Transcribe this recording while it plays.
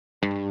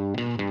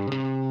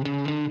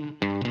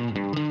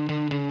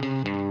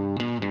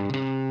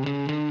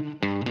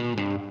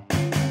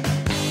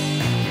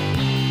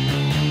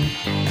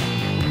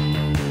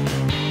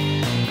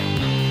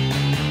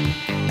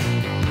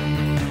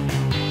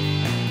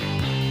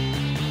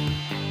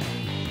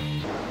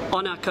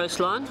On our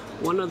coastline,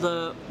 one of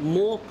the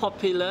more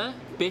popular,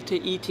 better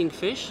eating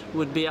fish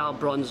would be our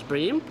bronze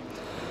bream.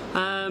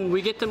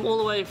 We get them all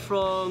the way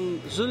from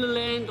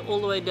Zululand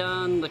all the way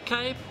down the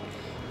Cape.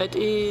 It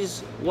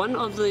is one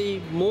of the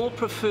more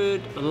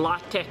preferred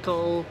light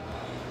tackle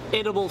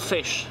edible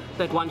fish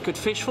that one could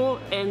fish for,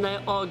 and they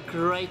are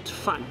great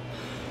fun.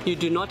 You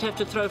do not have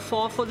to throw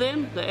far for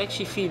them. They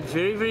actually feed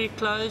very, very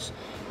close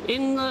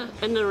in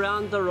and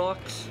around the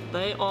rocks.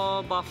 They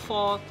are by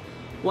far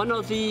one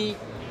of the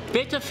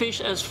better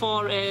fish as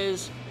far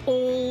as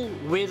all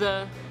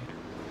weather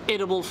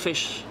edible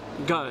fish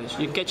goes.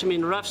 You can catch them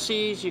in rough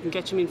seas, you can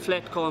catch them in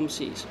flat calm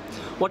seas.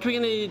 What we're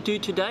going to do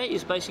today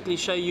is basically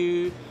show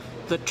you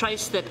the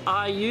trace that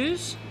I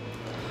use.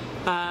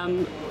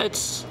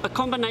 It's a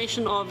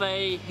combination of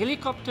a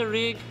helicopter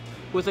rig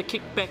with a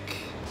kickback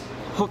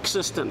hook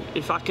system,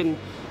 if I can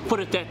put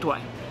it that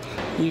way.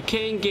 You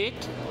can get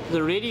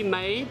the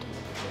ready-made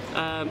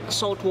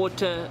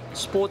saltwater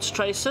sports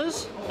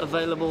traces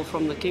available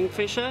from the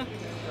Kingfisher.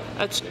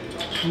 It's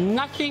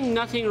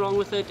nothing wrong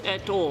with it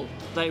at all.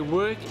 They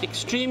work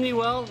extremely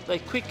well, they're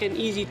quick and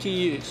easy to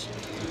use.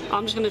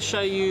 I'm just going to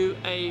show you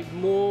a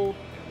more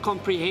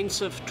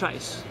comprehensive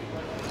trace.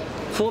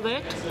 For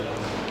that,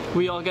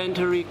 we are going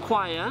to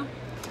require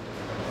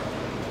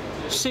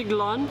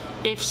Siglon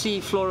FC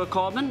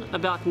fluorocarbon,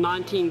 about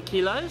 19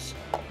 kilos,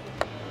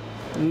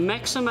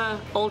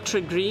 Maxima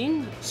Ultra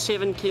Green,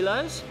 7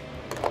 kilos,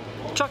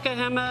 chocker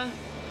hammer,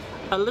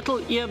 a little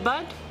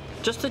earbud,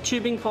 just the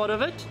tubing part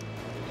of it,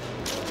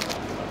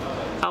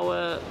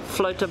 our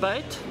floater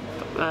bait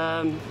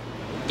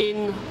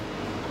in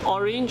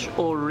orange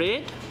or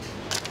red,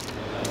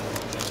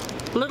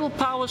 little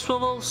power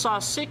swivel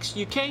size 6.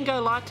 You can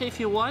go lighter if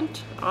you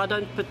want. I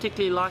don't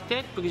particularly like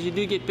that because you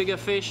do get bigger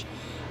fish.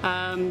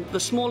 The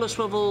smaller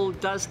swivel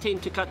does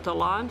tend to cut the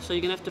line, so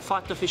you're going to have to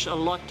fight the fish a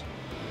lot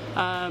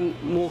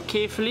more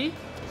carefully.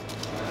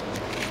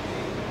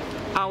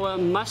 Our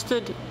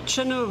mustard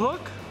chinu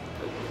hook,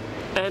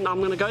 and I'm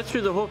going to go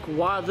through the hook,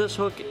 why this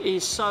hook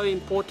is so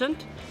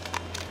important.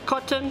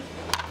 Cotton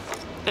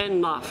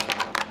and knife.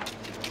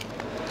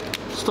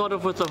 Start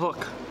off with the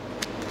hook.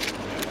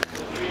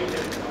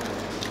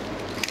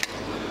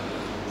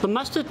 The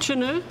mustard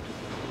chinu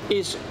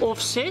is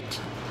offset,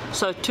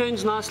 so it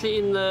turns nicely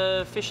in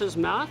the fish's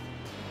mouth.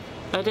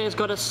 It has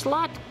got a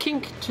slight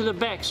kink to the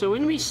back, so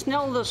when we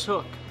snell this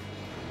hook,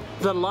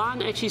 the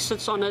line actually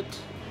sits on it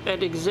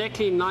at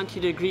exactly 90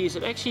 degrees.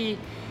 It actually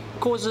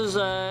causes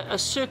a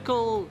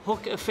circle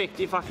hook effect,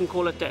 if I can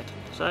call it that.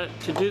 So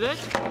to do that,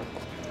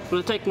 I'm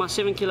going to take my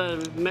 7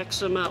 kilo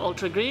Maxima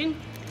Ultra Green.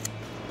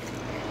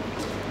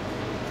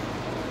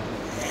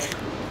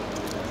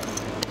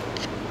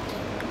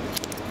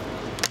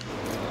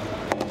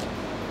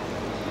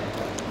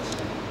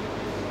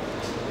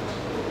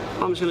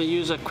 I'm just going to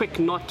use a quick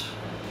knot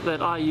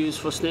that I use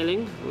for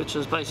snelling, which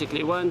is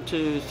basically 1,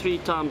 2, 3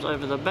 times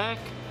over the back,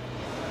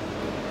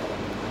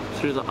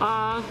 through the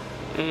eye,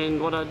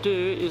 and what I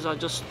do is I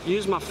just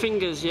use my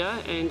fingers here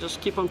and just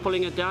keep on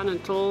pulling it down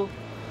until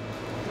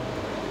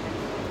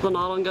the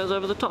nylon goes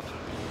over the top.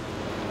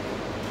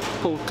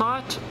 Pull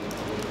tight.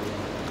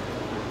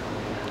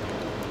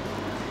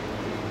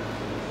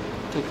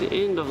 Take the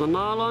end of the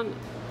nylon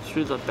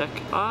through the back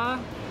eye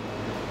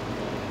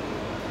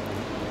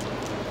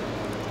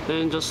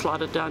and just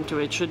slide it down to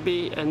where it should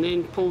be, and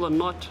then pull the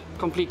knot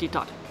completely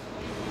tight.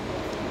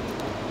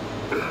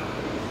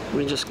 Let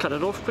me just cut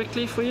it off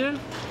quickly for you.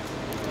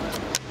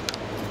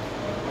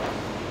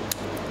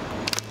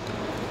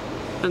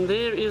 And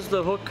there is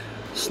the hook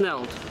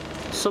snelled.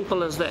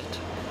 Simple as that.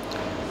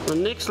 The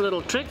next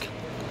little trick,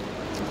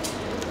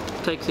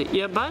 take the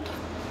earbud,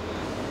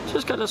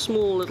 just cut a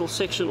small little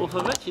section off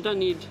of it. You don't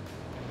need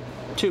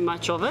too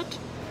much of it.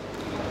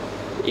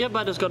 The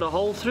earbud has got a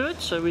hole through it,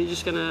 so we're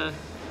just going to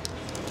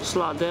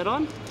slide that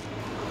on.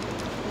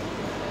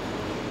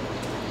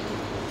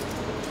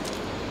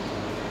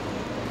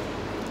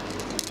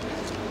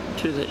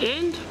 To the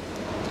end.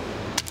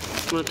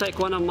 I'm going to take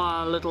one of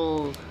my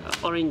little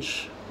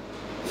orange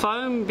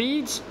foam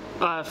beads,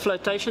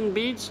 flotation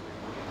beads.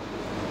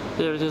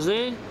 There it is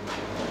there.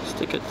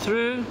 Stick it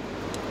through,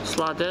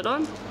 slide that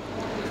on.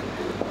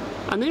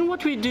 And then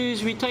what we do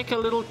is we take a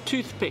little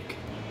toothpick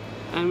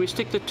and we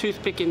stick the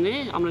toothpick in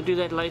there. I'm going to do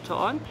that later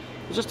on.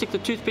 We just stick the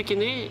toothpick in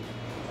there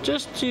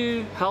just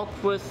to help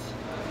with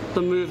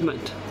the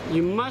movement.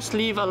 You must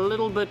leave a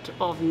little bit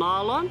of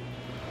nylon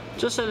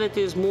just so that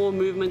there's more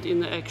movement in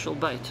the actual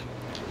bait.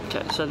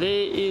 Okay, so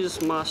there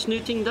is my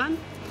snooting done.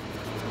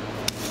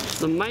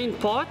 The main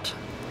part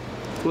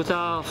with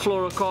our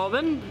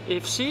fluorocarbon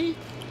FC,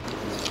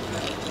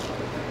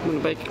 I'm going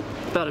to make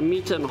about 1.5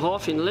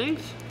 meters in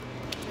length.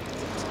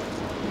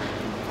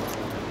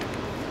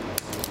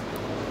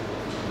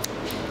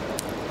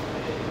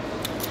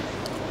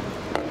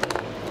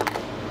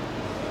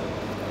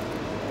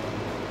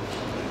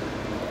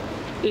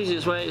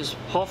 Easiest way is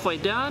halfway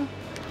down.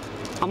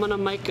 I'm going to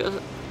make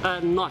a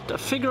knot, a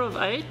figure of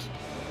 8,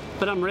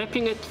 but I'm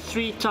wrapping it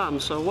 3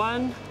 times. So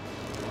 1,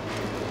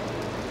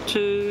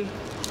 2,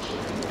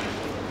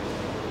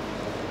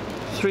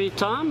 3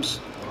 times.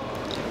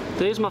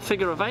 There's my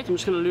figure of 8. I'm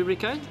just going to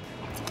lubricate.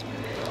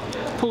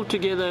 Pull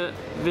together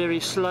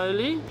very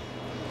slowly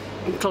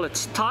until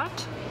it's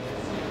tight.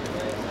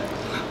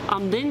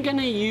 I'm then going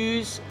to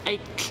use a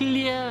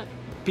clear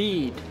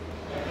bead.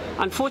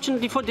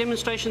 Unfortunately, for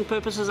demonstration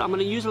purposes, I'm going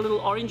to use a little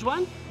orange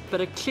one,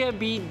 but a clear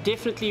bead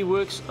definitely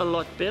works a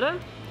lot better.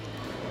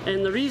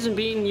 And the reason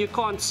being, you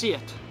can't see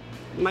it.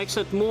 It makes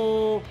it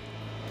more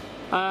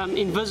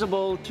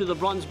invisible to the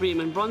bronze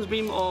bream, and bronze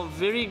bream are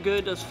very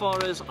good as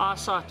far as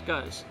eyesight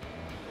goes.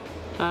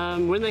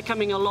 When they're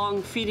coming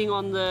along feeding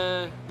on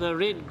the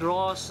red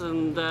grass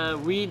and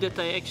the weed that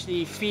they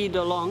actually feed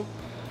along,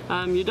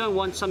 you don't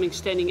want something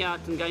standing out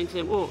and going to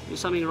them, oh, there's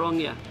something wrong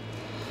here.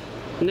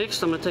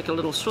 Next, I'm going to take a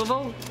little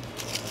swivel.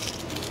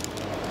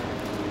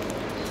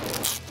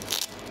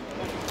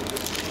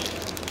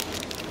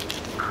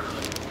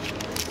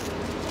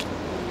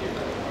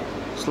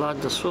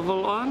 Slide the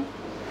swivel on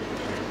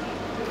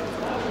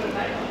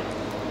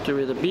to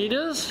where the bead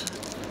is.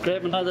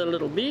 Grab another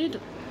little bead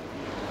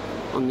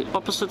on the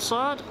opposite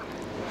side.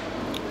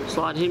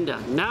 Slide him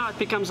down. Now it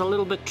becomes a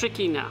little bit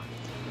tricky now.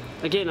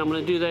 Again, I'm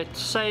going to do that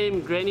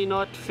same granny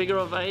knot, figure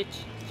of 8,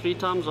 3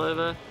 times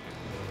over.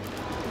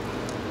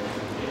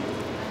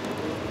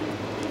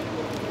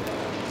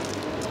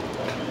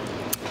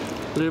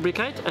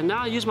 Lubricate, and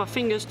now I use my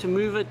fingers to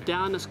move it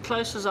down as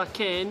close as I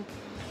can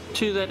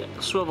to that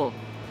swivel.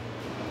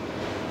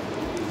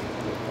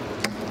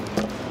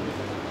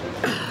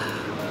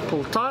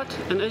 Pull tight,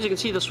 and as you can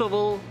see, the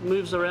swivel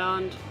moves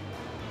around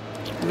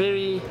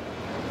very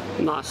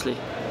nicely.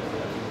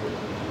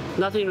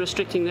 Nothing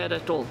restricting that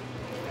at all.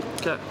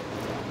 Okay.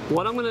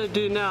 What I'm going to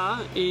do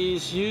now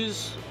is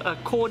use a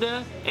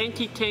 1/4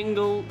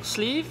 anti-tangle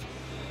sleeve.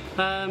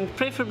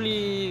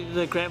 Preferably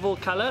the gravel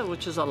color,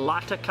 which is a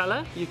lighter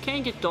color. You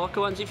can get darker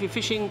ones if you're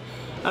fishing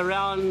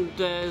around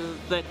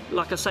that,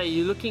 like I say,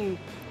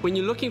 when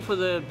you're looking for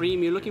the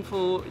bream, you're looking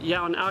for,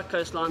 yeah, on our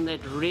coastline, that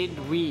red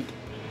weed.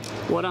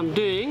 What I'm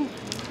doing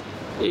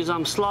is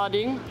I'm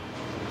sliding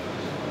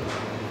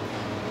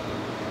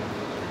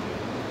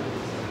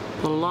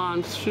the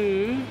line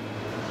through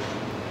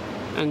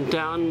and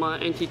down my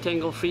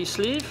anti-tangle free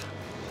sleeve,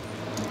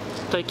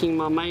 taking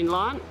my main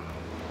line,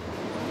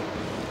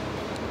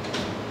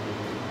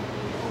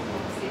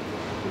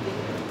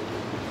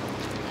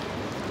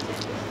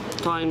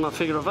 tying my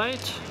figure of 8,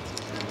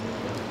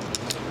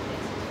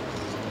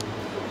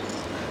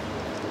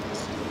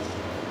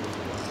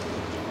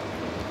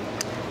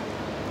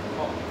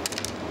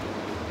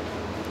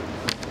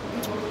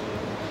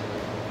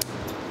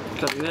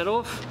 cutting that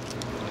off,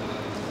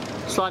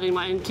 sliding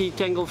my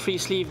anti-tangle free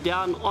sleeve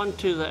down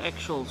onto the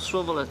actual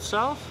swivel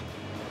itself.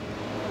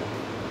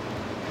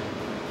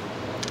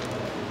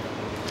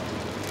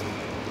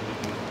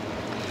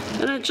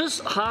 And it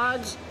just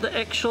hides the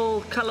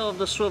actual color of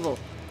the swivel.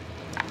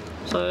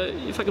 So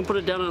if I can put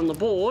it down on the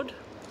board.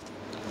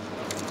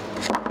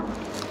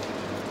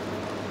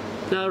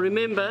 Now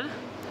remember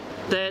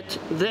that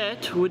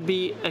that would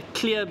be a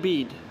clear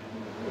bead,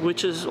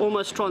 which is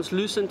almost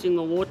translucent in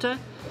the water,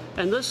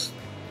 and this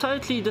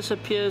totally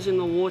disappears in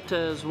the water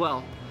as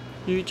well.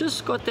 You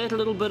just got that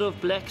little bit of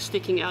black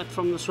sticking out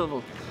from the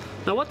swivel.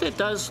 Now what that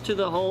does to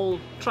the whole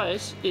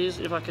trace is,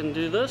 if I can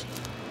do this,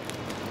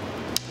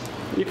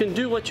 you can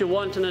do what you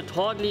want and it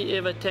hardly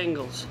ever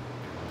tangles.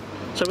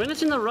 So when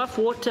it's in the rough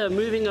water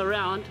moving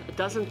around, it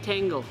doesn't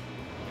tangle.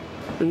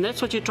 And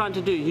that's what you're trying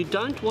to do. You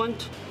don't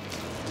want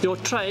your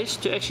trace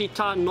to actually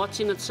tie knots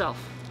in itself.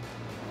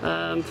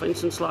 For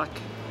instance, like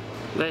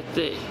that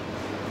there.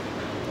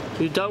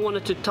 You don't want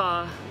it to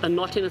tie a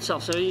knot in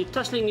itself. So you're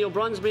tussling your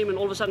bronze bream and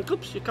all of a sudden,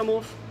 oops, you come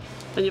off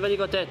and you've only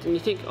got that. And you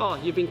think, oh,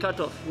 you've been cut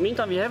off.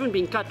 Meantime, you haven't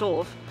been cut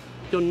off.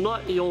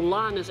 Your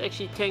line has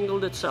actually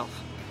tangled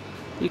itself.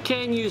 You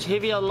can use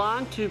heavier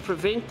line to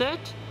prevent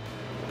that.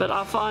 But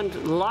I find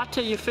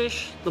lighter you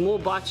fish, the more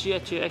bites you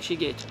actually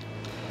get.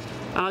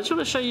 And I just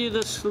want to show you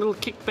this little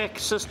kickback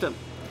system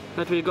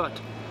that we got.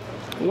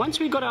 Once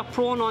we got our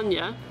prawn on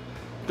here,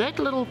 that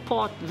little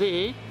part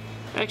there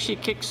actually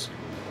kicks.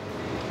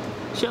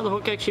 See how the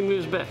hook actually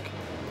moves back?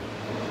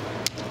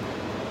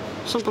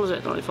 Simple as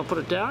that. If I put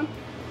it down.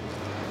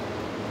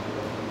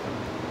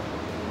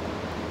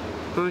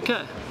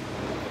 Okay.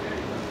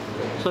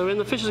 So when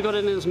the fish has got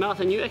it in his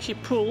mouth and you actually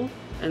pull,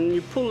 and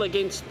you pull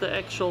against the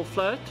actual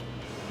float,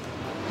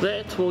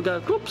 that will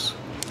go whoops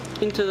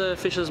into the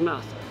fish's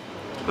mouth.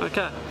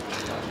 Okay,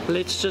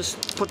 let's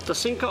just put the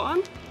sinker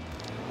on.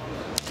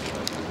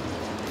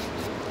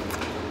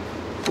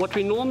 What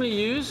we normally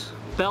use,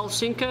 bell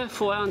sinker,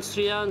 4 ounce,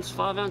 3 ounce,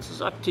 5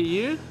 ounces, up to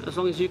you, as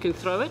long as you can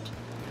throw it.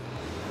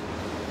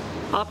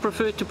 I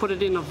prefer to put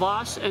it in a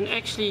vise and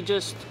actually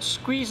just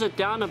squeeze it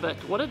down a bit.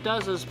 What it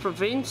does is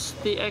prevents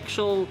the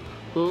actual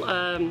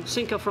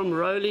sinker from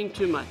rolling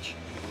too much.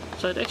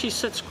 So it actually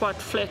sits quite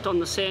flat on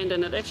the sand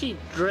and it actually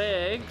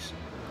drags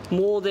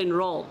more than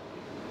roll.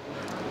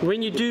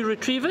 When you do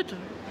retrieve it,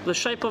 the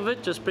shape of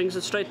it just brings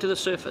it straight to the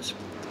surface.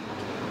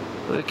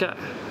 Okay,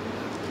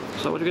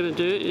 so what we're going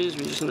to do is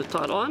we're just going to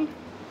tie it on.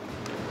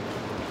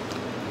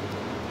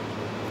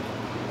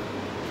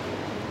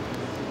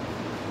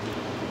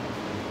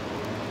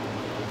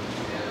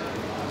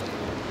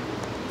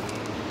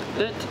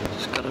 That,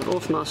 just cut it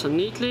off nice and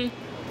neatly.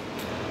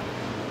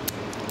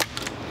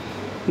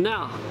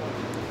 Now,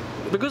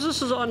 because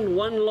this is on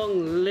one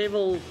long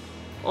level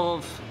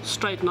of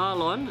straight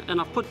nylon and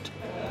I've put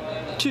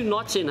 2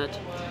 knots in it,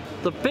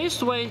 the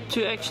best way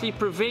to actually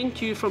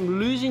prevent you from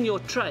losing your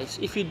trace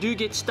if you do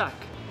get stuck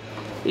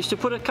is to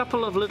put a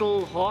couple of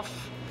little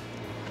half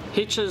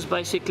hitches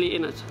basically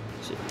in it.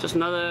 So just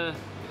another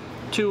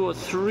 2 or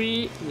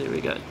 3, there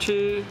we go,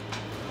 2,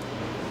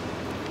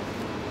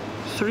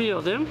 3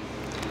 of them.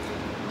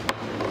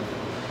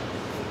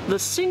 The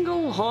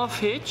single half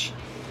hitch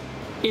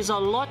is a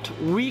lot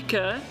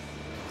weaker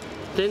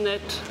than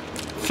that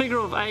figure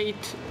of 8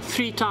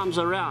 3 times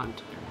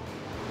around.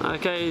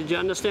 Okay, do you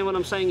understand what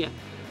I'm saying here?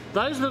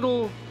 Those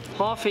little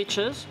half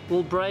hitches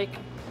will break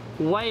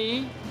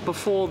way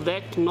before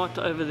that knot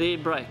over there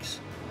breaks.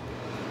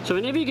 So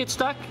whenever you get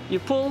stuck, you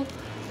pull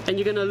and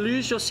you're going to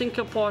lose your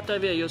sinker part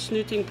over here, your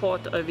snooting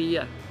part over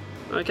here.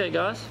 Okay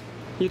guys,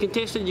 you can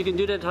test it, you can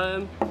do it at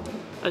home.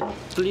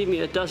 Believe me,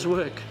 it does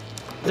work.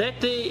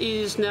 That there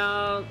is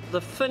now the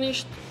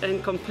finished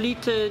and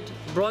completed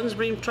bronze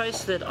bream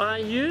trace that I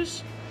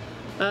use.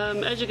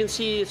 As you can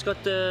see, it's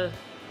got the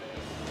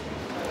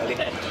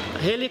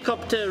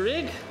helicopter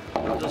rig.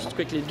 I'll just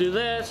quickly do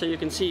that so you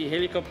can see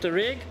helicopter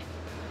rig.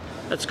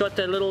 It's got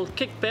that little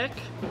kickback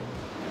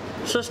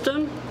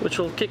system which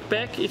will kick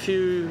back if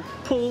you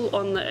pull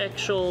on the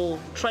actual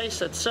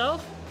trace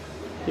itself.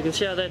 You can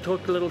see how that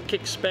hook little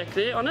kicks back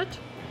there on it.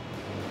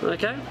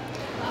 Okay.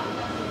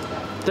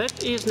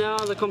 That is now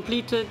the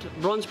completed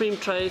bronze bream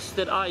trace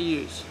that I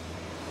use.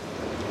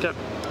 Okay.